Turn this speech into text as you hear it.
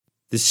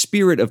The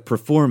spirit of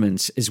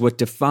performance is what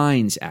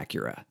defines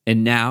Acura.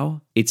 And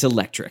now, it's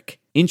electric.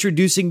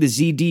 Introducing the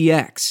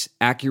ZDX,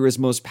 Acura's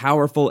most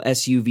powerful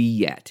SUV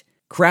yet.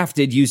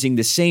 Crafted using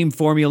the same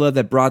formula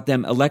that brought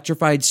them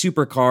electrified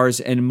supercars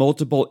and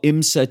multiple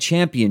IMSA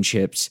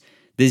championships,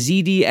 the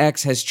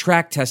ZDX has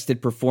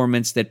track-tested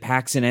performance that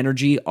packs an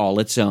energy all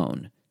its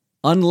own.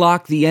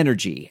 Unlock the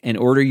energy and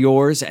order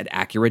yours at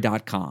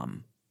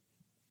Acura.com.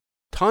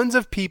 Tons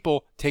of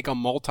people take a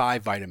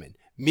multivitamin,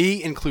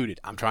 me included.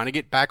 I'm trying to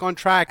get back on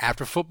track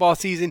after football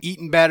season,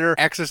 eating better,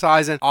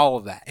 exercising, all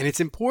of that. And it's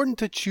important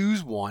to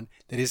choose one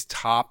that is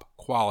top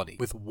quality.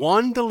 With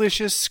one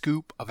delicious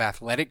scoop of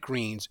Athletic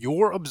Greens,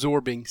 you're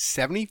absorbing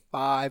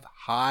 75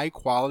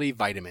 high-quality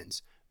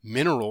vitamins,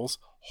 minerals,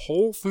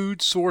 whole food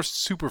sourced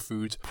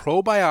superfoods,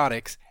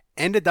 probiotics,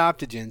 and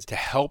adaptogens to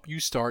help you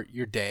start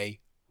your day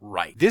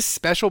right. This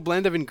special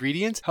blend of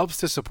ingredients helps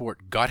to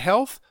support gut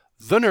health,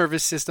 the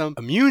nervous system,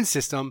 immune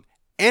system,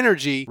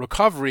 energy,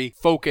 recovery,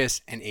 focus,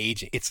 and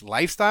aging. It's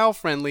lifestyle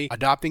friendly,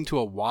 adapting to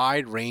a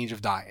wide range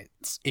of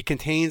diets. It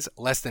contains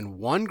less than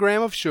 1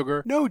 gram of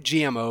sugar, no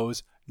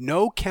GMOs,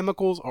 no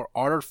chemicals or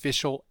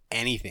artificial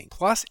anything.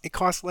 Plus, it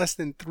costs less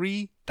than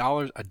 $3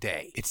 a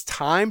day. It's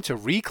time to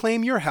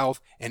reclaim your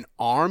health and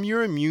arm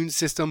your immune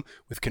system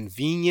with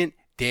convenient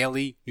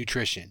daily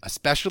nutrition,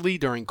 especially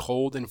during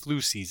cold and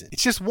flu season.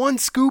 It's just 1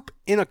 scoop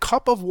in a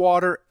cup of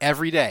water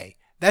every day.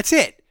 That's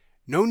it.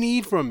 No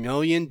need for a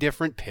million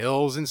different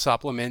pills and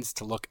supplements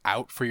to look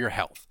out for your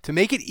health. To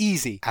make it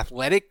easy,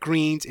 Athletic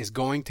Greens is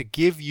going to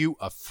give you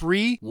a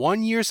free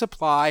 1-year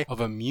supply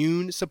of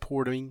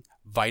immune-supporting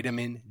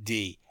vitamin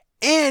D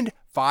and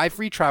 5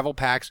 free travel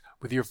packs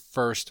with your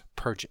first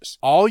purchase.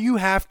 All you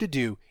have to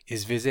do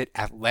is visit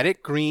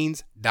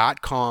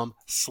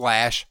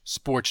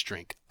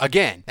athleticgreens.com/sportsdrink.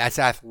 Again, that's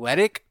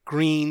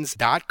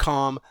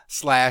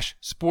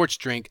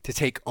athleticgreens.com/sportsdrink to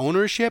take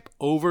ownership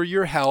over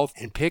your health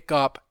and pick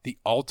up the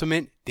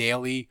ultimate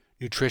daily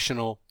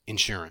nutritional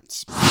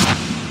insurance.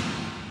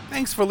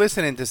 Thanks for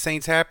listening to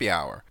Saints Happy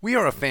Hour. We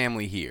are a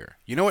family here.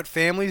 You know what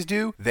families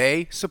do?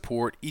 They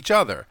support each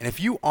other. And if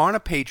you aren't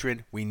a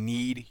patron, we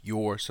need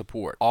your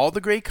support. All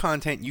the great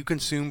content you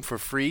consume for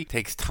free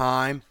takes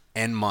time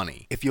and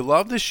money. If you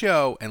love the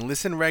show and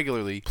listen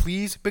regularly,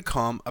 please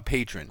become a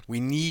patron. We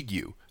need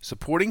you.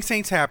 Supporting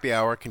Saints Happy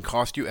Hour can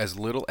cost you as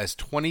little as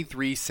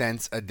 23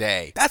 cents a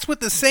day. That's what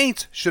the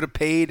Saints should have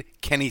paid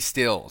Kenny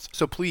Stills.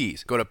 So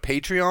please go to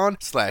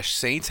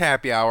Patreon/Saints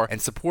Happy Hour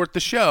and support the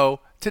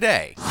show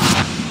today.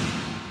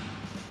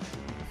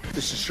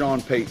 This is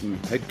Sean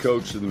Payton, head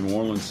coach of the New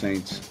Orleans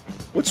Saints.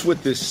 What's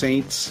with this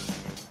Saints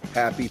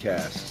Happy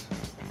Cast?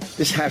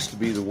 This has to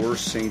be the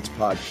worst Saints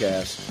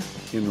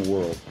podcast in the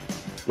world.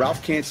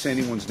 Ralph can't say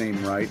anyone's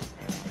name right.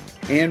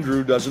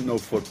 Andrew doesn't know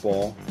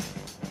football.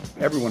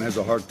 Everyone has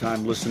a hard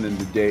time listening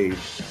to Dave.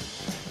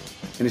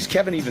 And is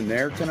Kevin even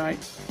there tonight?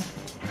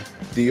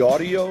 The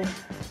audio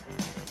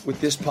with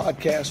this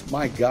podcast,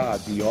 my God,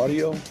 the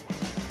audio,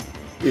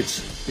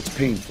 it's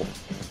painful.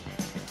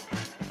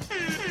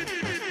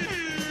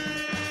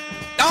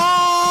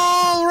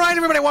 All right,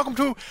 everybody, welcome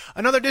to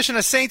another edition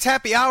of Saints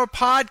Happy Hour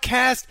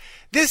podcast.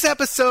 This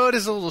episode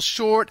is a little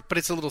short, but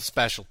it's a little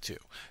special too.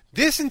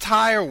 This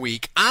entire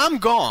week, I'm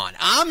gone.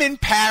 I'm in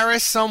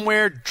Paris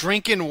somewhere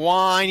drinking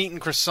wine,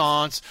 eating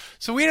croissants.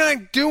 So we're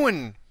not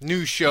doing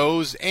new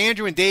shows.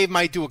 Andrew and Dave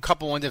might do a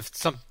couple ones if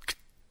some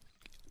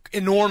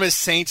enormous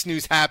Saints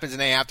news happens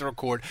and they have to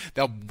record.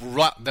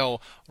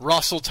 They'll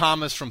Russell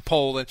Thomas from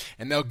Poland,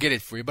 and they'll get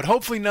it for you. But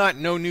hopefully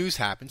no news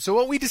happens. So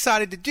what we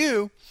decided to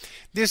do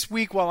this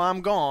week while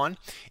I'm gone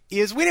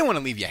is we didn't want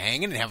to leave you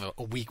hanging and have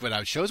a week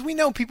without shows. We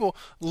know people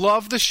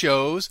love the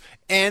shows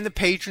and the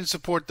patrons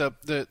support the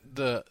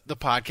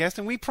podcast,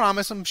 and we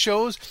promise them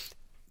shows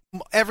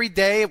every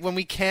day when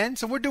we can.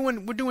 So we're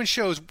doing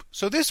shows.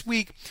 So this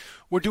week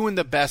we're doing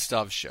the best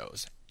of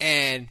shows,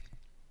 and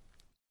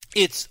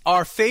it's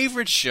our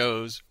favorite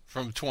shows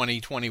from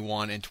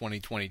 2021 and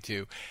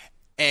 2022.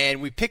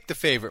 And we picked the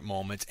favorite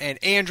moments. And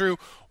Andrew,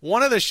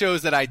 one of the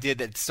shows that I did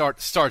that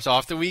starts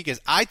off the week is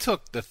I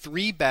took the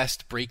 3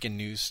 best breaking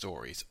news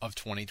stories of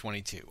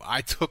 2022. I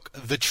took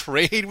the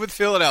trade with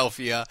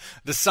Philadelphia,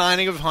 the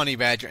signing of Honey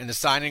Badger, and the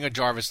signing of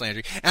Jarvis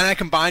Landry, and I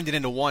combined it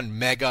into one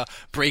mega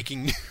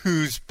breaking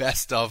news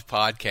best of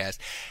podcast.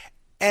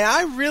 And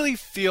I really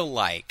feel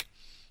like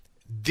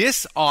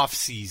this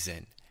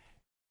offseason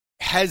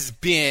has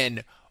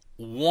been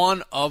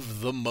one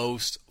of the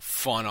most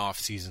fun off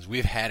seasons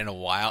we've had in a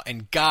while,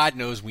 and God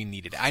knows we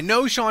needed it. I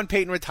know Sean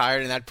Payton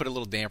retired, and that put a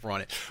little damper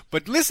on it,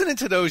 but listening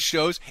to those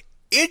shows,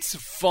 it's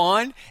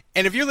fun.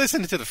 And if you're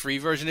listening to the free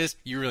version of this,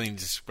 you really need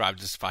to subscribe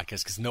to this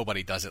podcast because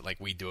nobody does it like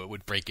we do it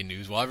with breaking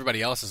news. While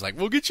everybody else is like,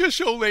 we'll get you a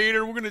show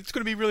later. It's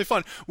gonna be really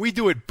fun. We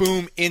do it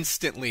boom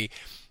instantly.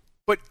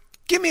 But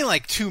give me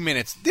like 2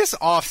 minutes. This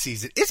off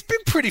season, it's been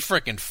pretty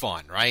freaking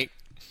fun, right?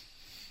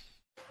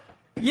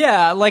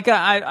 Yeah, like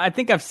I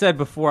think I've said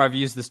before, I've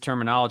used this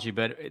terminology,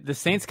 but the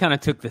Saints kind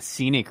of took the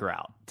scenic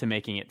route to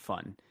making it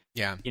fun.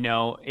 Yeah. You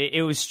know,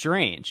 it was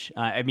strange.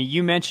 I mean,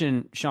 you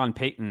mentioned Sean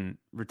Payton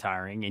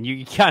retiring, and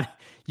you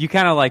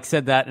kind of like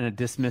said that in a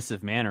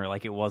dismissive manner,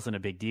 like it wasn't a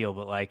big deal,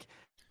 but like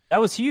that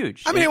was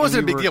huge. I mean, it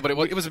wasn't a big deal, but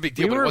it was a big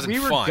deal, but it wasn't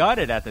fun. We were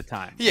gutted at the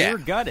time. Yeah. We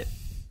were gutted.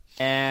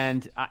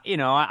 And, you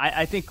know,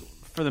 I think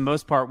for the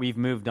most part, we've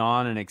moved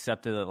on and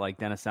accepted that, like,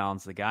 Dennis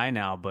Allen's the guy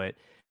now, but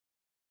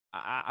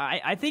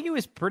I think it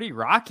was pretty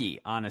rocky,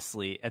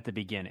 honestly, at the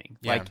beginning.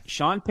 Yeah. Like,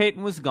 Sean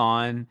Payton was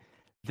gone,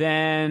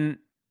 then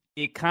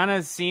it kind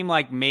of seemed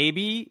like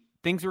maybe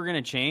things were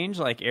going to change.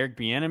 Like Eric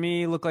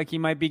Bieniemy looked like he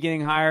might be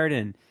getting hired,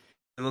 and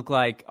it looked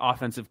like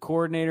offensive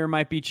coordinator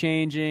might be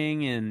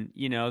changing. And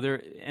you know,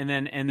 and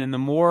then the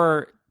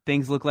more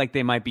things look like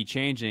they might be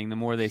changing, the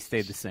more they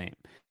stayed the same.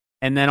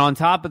 And then on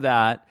top of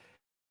that,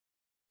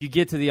 you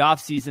get to the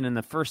offseason, and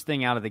the first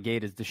thing out of the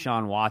gate is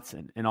Deshaun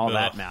Watson and all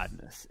that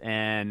madness.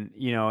 And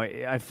you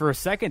know, for a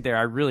second there,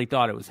 I really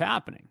thought it was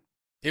happening.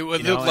 It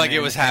would look like it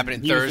was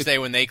happening Thursday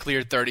when they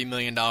cleared $30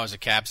 million of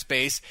cap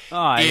space.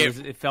 Oh,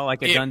 it felt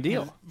like a done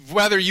deal.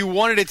 Whether you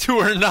wanted it to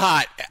or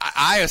not,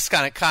 I was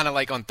kind of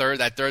like on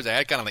that Thursday,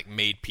 I kind of like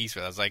made peace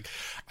with it. I was like,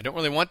 I don't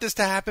really want this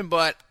to happen,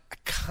 but I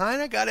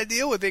kind of got to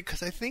deal with it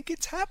because I think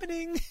it's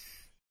happening.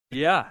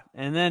 Yeah,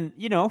 and then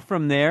you know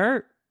from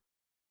there,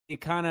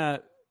 it kind of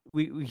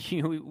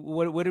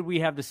what did we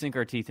have to sink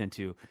our teeth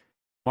into?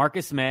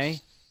 Marcus May,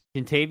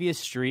 Kentavious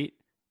Street,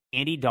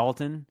 Andy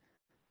Dalton,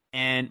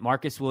 and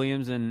Marcus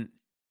Williams and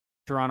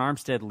Teron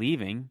Armstead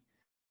leaving.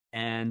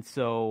 And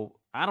so,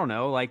 I don't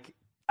know, like,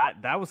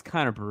 that was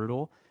kind of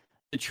brutal.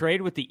 The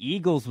trade with the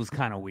Eagles was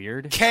kind of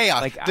weird. Chaos.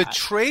 Like, the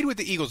trade with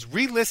the Eagles,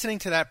 re-listening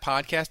to that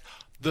podcast,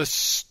 the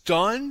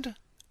stunned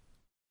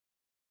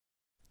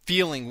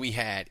feeling we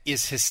had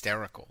is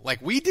hysterical.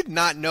 Like, we did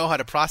not know how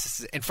to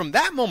process it. And from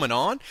that moment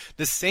on,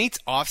 the Saints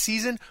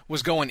offseason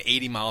was going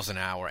 80 miles an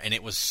hour, and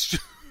it was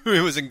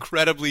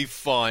incredibly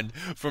fun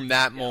from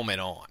that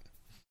moment on.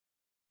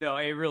 No,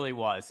 it really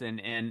was.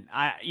 And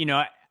I, you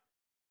know,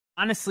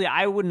 honestly,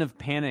 I wouldn't have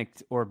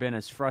panicked or been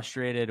as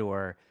frustrated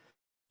or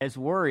as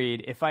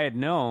worried if I had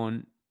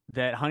known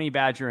that Honey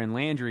Badger and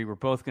Landry were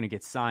both going to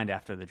get signed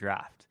after the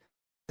draft.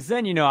 Because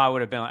then, you know, I would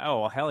have been like,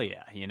 oh, well, hell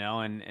yeah, you know.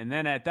 And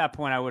then at that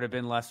point, I would have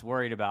been less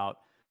worried about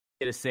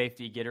get a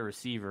safety, get a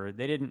receiver.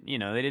 They didn't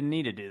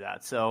need to do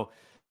that. So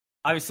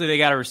obviously they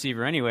got a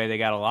receiver anyway. They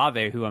got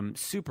Olave, who I'm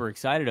super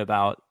excited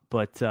about.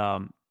 But,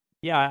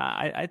 yeah,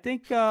 I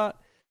think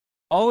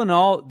all in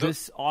all,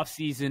 this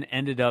offseason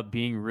ended up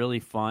being really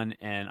fun,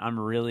 and I'm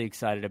really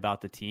excited about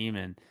the team.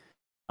 And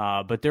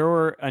but there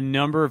were a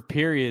number of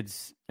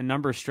periods, a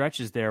number of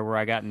stretches there where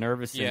I got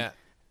nervous. Yeah. And,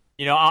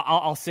 you know,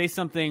 I'll say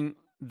something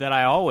that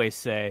I always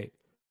say.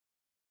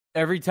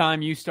 Every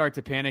time you start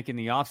to panic in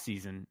the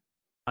offseason,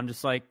 I'm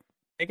just like,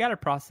 they got a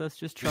process.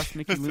 Just trust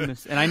Mickey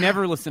Loomis. And I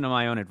never listen to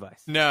my own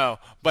advice. No,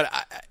 but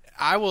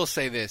I will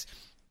say this.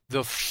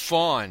 The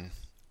fun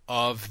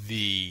of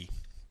the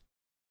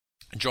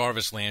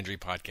Jarvis Landry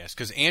podcast,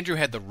 because Andrew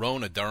had the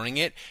Rona during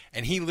it,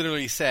 and he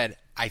literally said,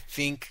 I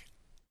think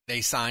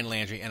they signed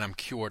Landry and I'm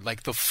cured.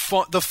 Like the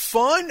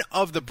fun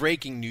of the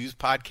breaking news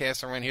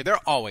podcasts around here, they're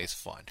always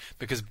fun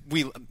because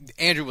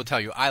Andrew will tell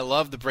you, I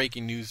love the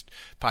breaking news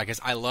podcast.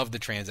 I love the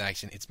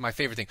transaction. It's my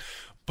favorite thing.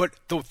 But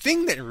the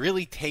thing that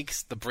really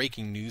takes the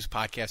breaking news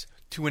podcast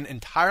to an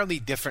entirely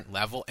different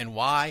level, and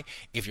why,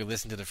 if you're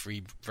listening to the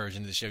free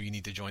version of the show, you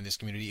need to join this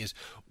community, is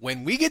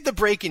when we get the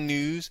breaking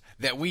news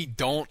that we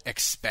don't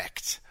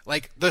expect.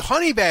 Like the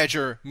Honey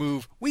Badger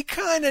move, we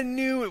kind of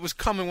knew it was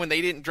coming when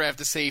they didn't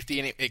draft a safety,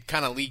 and it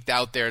kind of leaked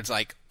out there. It's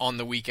like on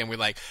the weekend, we're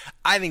like,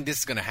 I think this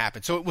is going to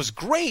happen. So it was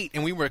great,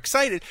 and we were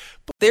excited.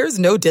 But there's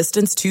no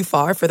distance too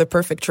far for the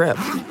perfect trip.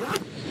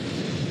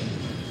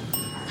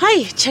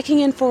 Hi, checking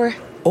in for...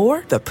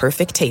 Or the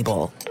perfect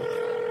table.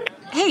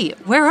 Hey,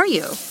 where are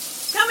you?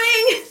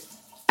 Coming!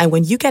 And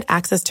when you get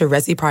access to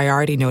Resi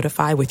Priority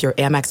Notify with your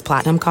Amex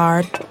Platinum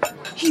card...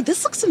 Hey,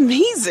 this looks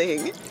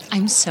amazing!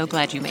 I'm so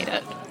glad you made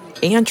it.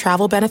 And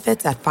travel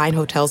benefits at fine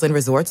hotels and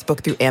resorts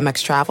booked through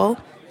Amex Travel,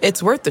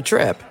 it's worth the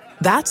trip.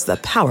 That's the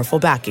powerful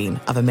backing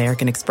of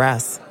American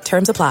Express.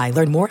 Terms apply.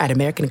 Learn more at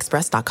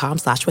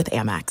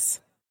americanexpress.com/withAmex.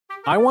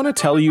 I want to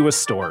tell you a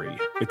story.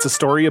 It's a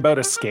story about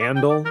a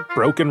scandal,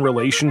 broken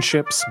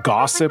relationships,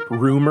 gossip,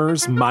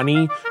 rumors,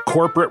 money,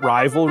 corporate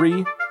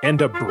rivalry,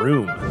 and a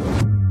broom.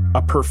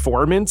 A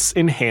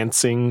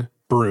performance-enhancing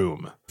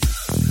broom.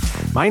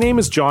 My name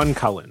is John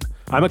Cullen.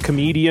 I'm a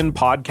comedian,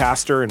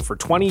 podcaster, and for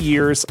 20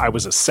 years, I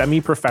was a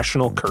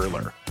semi-professional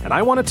curler. And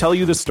I want to tell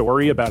you the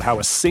story about how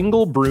a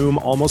single broom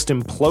almost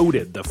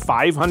imploded the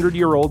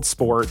 500-year-old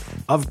sport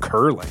of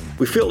curling.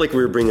 We felt like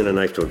we were bringing a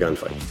knife to a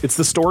gunfight. It's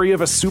the story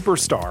of a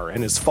superstar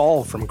and his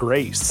fall from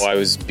grace. Well, I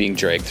was being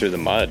dragged through the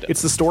mud.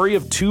 It's the story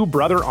of two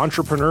brother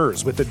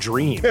entrepreneurs with a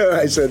dream.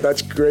 I said,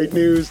 that's great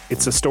news.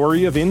 It's a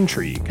story of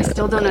intrigue. I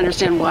still don't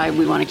understand why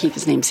we want to keep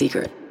his name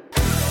secret.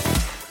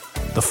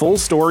 The full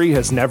story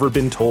has never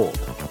been told,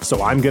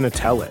 so I'm going to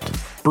tell it.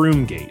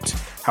 Broomgate,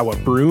 how a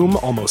broom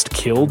almost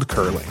killed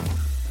curling.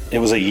 It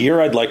was a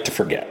year I'd like to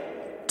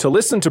forget. To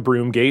listen to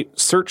Broomgate,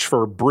 search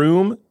for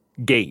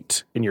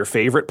Broomgate in your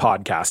favorite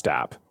podcast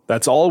app.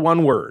 That's all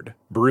one word,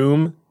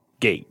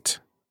 Broomgate.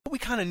 We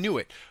kind of knew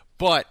it,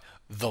 but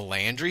the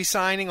Landry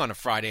signing on a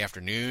Friday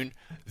afternoon,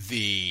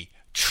 the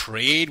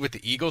trade with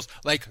the Eagles,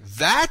 like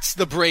that's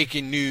the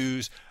breaking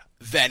news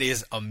that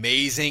is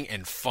amazing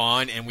and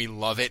fun, and we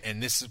love it,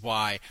 and this is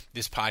why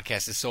this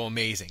podcast is so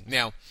amazing.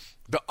 Now,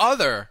 the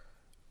other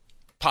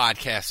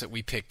podcasts that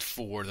we picked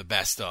for the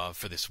best of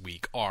for this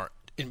week are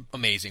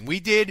amazing. We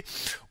did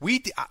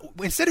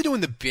instead of doing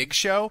the big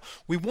show,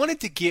 we wanted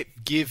to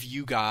give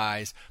you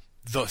guys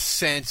the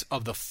sense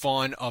of the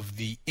fun of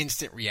the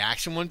instant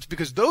reaction ones,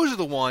 because those are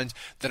the ones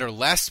that are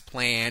less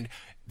planned.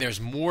 There's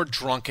more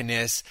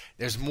drunkenness.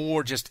 There's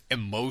more just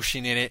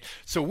emotion in it.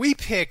 So we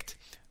picked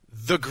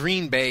the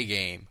Green Bay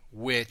game,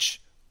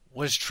 which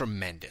was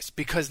tremendous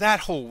because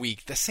that whole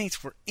week the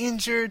Saints were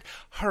injured.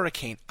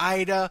 Hurricane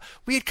Ida.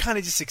 We had kind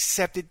of just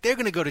accepted they're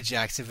going to go to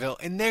Jacksonville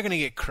and they're going to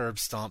get curb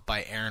stomped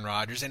by Aaron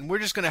Rodgers, and we're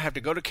just going to have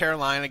to go to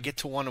Carolina, get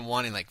to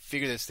 1-1 and like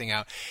figure this thing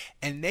out.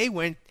 And they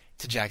went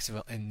to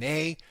Jacksonville and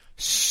they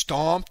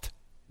stomped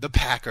the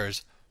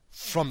Packers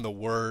from the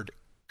word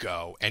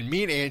go. And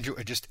me and Andrew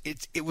are just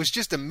it was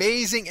just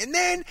amazing. And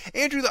then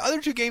Andrew, the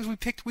other two games we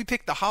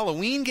picked the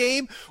Halloween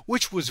game,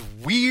 which was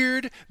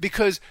weird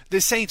because the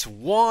Saints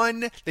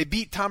won. They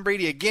beat Tom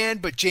Brady again,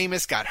 but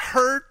Jameis got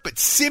hurt, but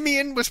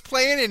Simeon was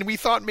playing, and we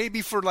thought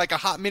maybe for like a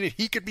hot minute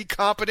he could be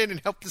competent and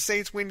help the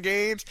Saints win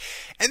games.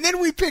 And then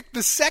we picked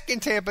the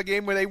second Tampa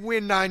game where they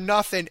win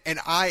 9-0, and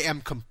I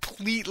am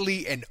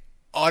completely and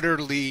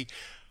utterly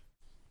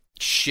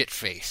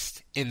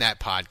shit-faced in that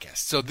podcast.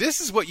 So this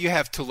is what you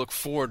have to look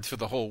forward to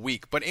the whole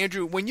week. But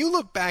Andrew, when you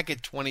look back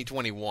at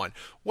 2021,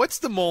 what's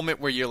the moment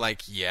where you're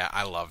like, yeah,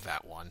 I love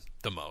that one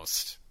the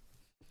most?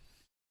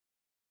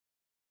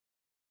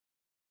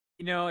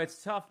 You know,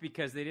 it's tough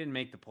because they didn't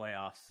make the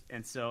playoffs.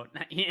 And so,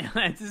 you know,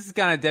 this is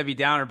kind of Debbie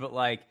Downer, but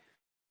like,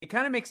 it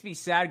kind of makes me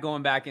sad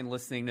going back and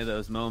listening to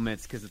those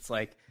moments because it's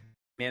like,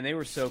 man, they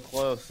were so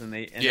close, and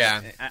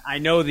I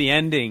know the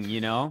ending,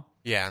 you know?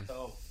 Yeah.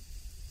 So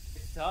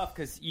it's tough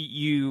because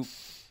you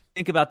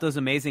think about those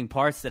amazing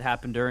parts that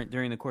happened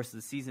during the course of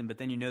the season, but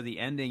then you know the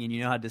ending and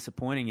you know how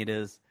disappointing it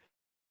is.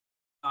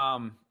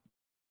 I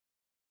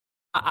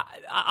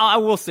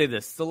will say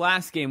this. The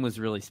last game was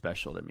really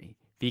special to me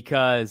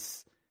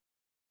because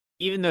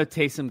even though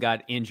Taysom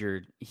got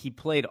injured, he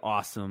played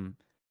awesome,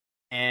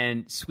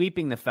 and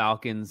sweeping the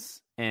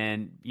Falcons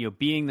and, you know,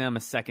 beating them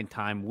a second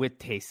time with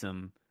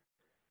Taysom.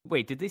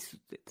 Wait, did they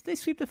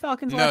sweep the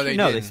Falcons last year?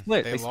 No, they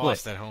split. They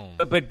lost at home.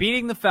 But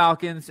beating the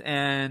Falcons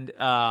and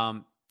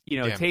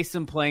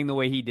Taysom playing the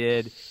way he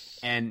did,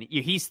 and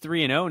he's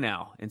 3-0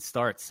 now in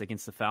starts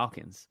against the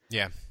Falcons.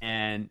 Yeah.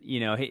 And, you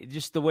know,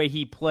 just the way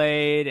he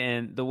played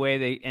and the way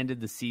they ended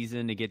the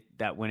season to get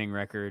that winning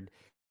record.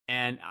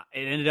 And it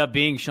ended up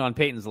being Sean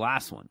Payton's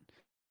last one.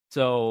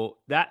 So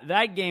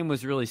that game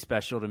was really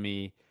special to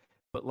me.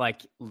 But,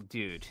 like,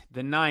 dude,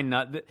 the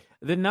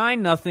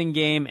 9-0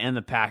 game and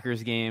the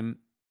Packers game,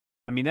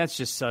 I mean, that's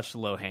just such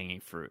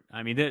low-hanging fruit.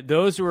 I mean,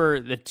 those were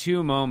the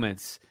two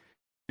moments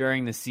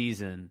during the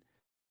season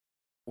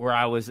where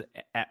I was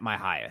at my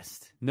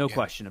highest. No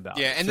question about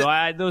it. And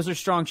so those are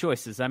strong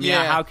choices. I mean,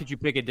 how could you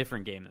pick a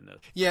different game than those?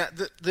 Yeah,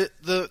 the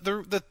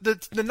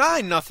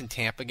 9-0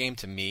 Tampa game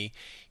to me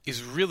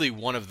is really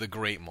one of the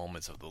great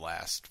moments of the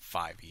last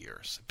 5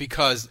 years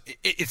because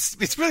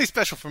it's really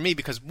special for me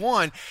because,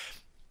 one,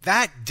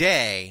 that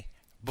day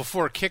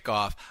before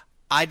kickoff,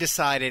 I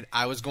decided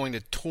I was going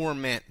to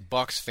torment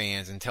Bucs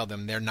fans and tell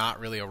them they're not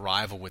really a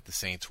rival with the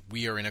Saints.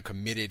 We are in a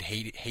committed,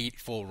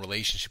 hateful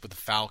relationship with the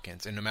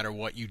Falcons, and no matter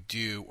what you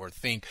do or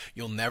think,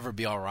 you'll never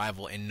be our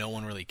rival, and no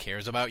one really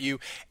cares about you.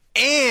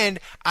 And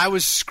I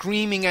was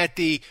screaming at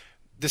the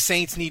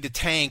Saints need to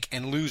tank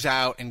and lose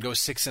out and go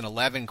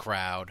 6-11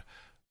 crowd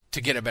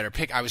to get a better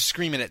pick. I was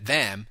screaming at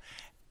them.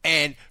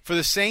 And for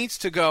the Saints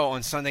to go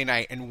on Sunday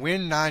night and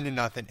win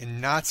 9-0 and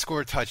not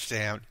score a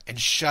touchdown and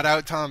shut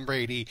out Tom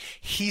Brady,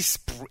 he's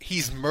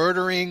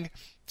murdering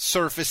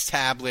Surface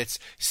tablets.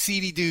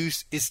 CD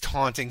Deuce is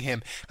taunting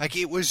him. Like,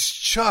 it was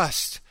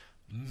just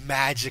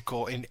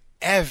magical in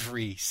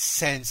every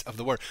sense of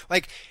the word.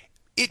 Like,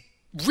 it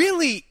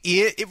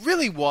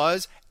really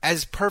was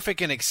as perfect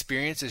an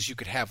experience as you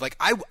could have. Like,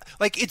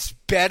 it's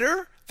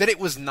better that it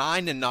was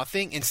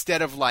 9-0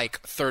 instead of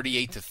like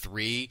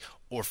 38-3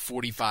 or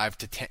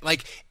 45-10.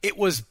 Like,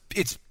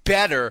 it's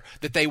better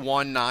that they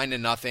won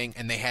 9-0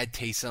 and they had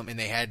Taysom and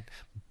they had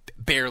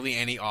barely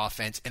any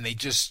offense and they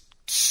just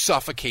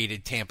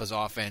suffocated Tampa's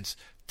offense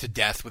to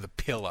death with a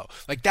pillow.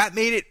 Like, that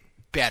made it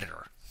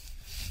better.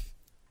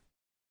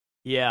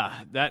 Yeah,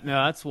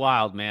 that's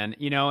wild, man.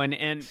 You know,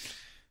 and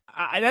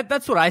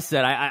that's what I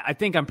said. I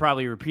think I'm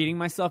probably repeating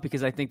myself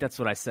because I think that's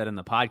what I said in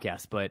the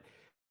podcast. But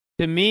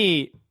to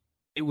me,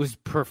 it was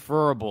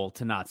preferable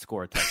to not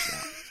score a touchdown.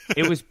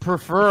 It was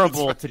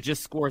preferable to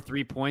just score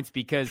 3 points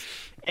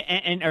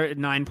or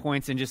 9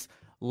 points and just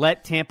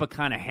let Tampa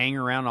kind of hang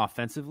around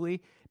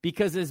offensively.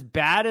 Because as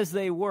bad as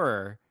they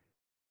were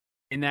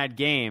in that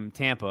game,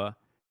 Tampa,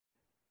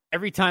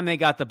 every time they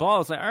got the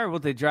ball, it's like, all right, well,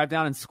 they drive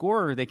down and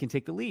score, or they can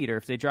take the lead. Or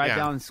if they drive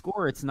down and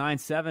score, it's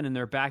 9-7 and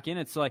they're back in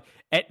it. So, like,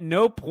 at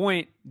no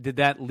point did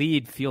that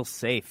lead feel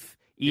safe,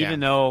 even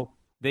though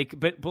they –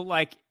 but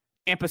like,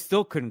 Tampa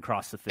still couldn't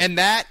cross the finish. And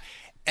that –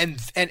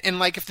 and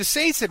like, if the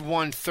Saints had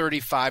won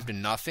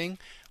 35-0,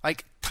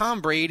 like,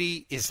 Tom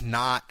Brady is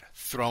not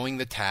throwing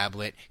the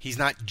tablet. He's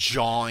not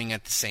jawing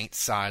at the Saints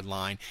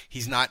sideline.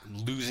 He's not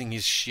losing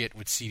his shit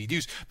with CD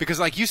Deuce. Because,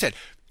 like you said,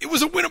 it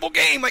was a winnable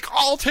game. Like,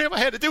 all Tampa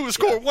had to do was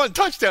score one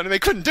touchdown, and they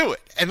couldn't do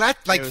it. And that,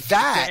 like,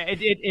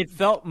 it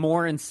felt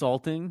more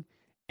insulting.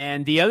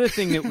 And the other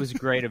thing that was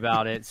great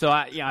about it, so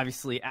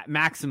obviously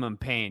maximum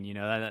pain, you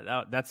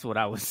know, that's what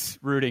I was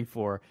rooting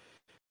for.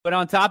 But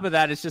on top of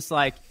that, it's just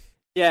like,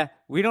 yeah,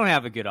 we don't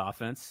have a good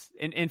offense.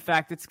 In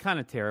fact, it's kind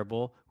of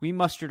terrible. We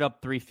mustered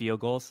up 3 field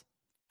goals.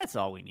 That's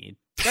all we need.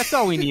 That's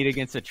all we need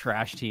against a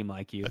trash team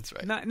like you. That's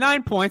right.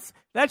 9 points.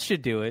 That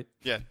should do it.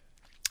 Yeah,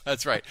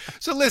 that's right.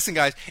 So listen,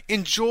 guys,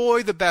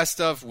 enjoy the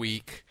best of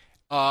week.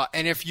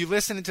 And if you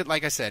listen to,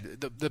 like I said,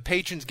 the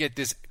patrons get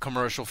this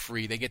commercial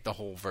free. They get the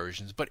whole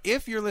versions. But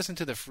if you're listening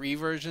to the free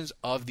versions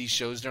of these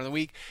shows during the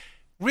week,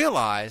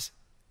 realize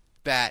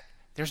that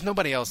there's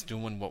nobody else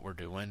doing what we're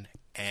doing.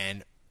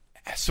 And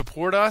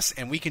support us,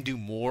 and we can do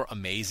more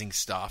amazing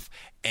stuff.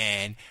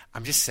 And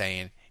I'm just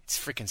saying, it's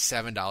freaking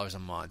 $7 a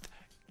month.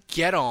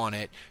 Get on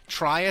it.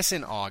 Try us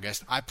in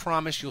August. I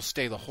promise you'll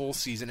stay the whole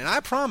season. And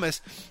I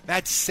promise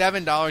that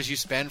 $7 you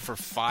spend for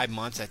 5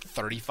 months at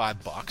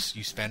 $35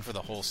 you spend for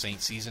the whole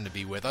Saints season to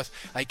be with us,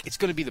 like, it's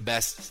going to be the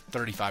best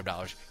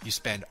 $35 you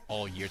spend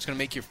all year. It's going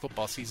to make your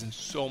football season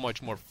so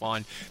much more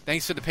fun.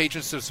 Thanks to the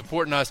patrons for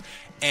supporting us,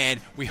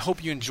 and we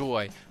hope you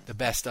enjoy the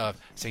best of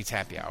Saints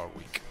Happy Hour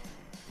week.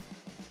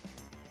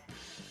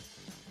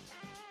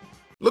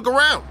 Look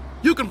around.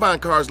 You can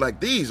find cars like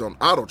these on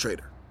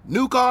AutoTrader.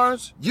 New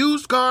cars,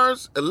 used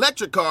cars,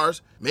 electric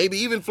cars, maybe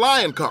even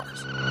flying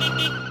cars.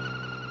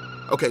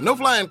 Okay, no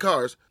flying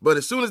cars, but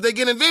as soon as they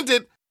get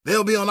invented,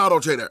 they'll be on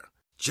AutoTrader.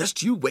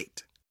 Just you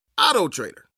wait. AutoTrader.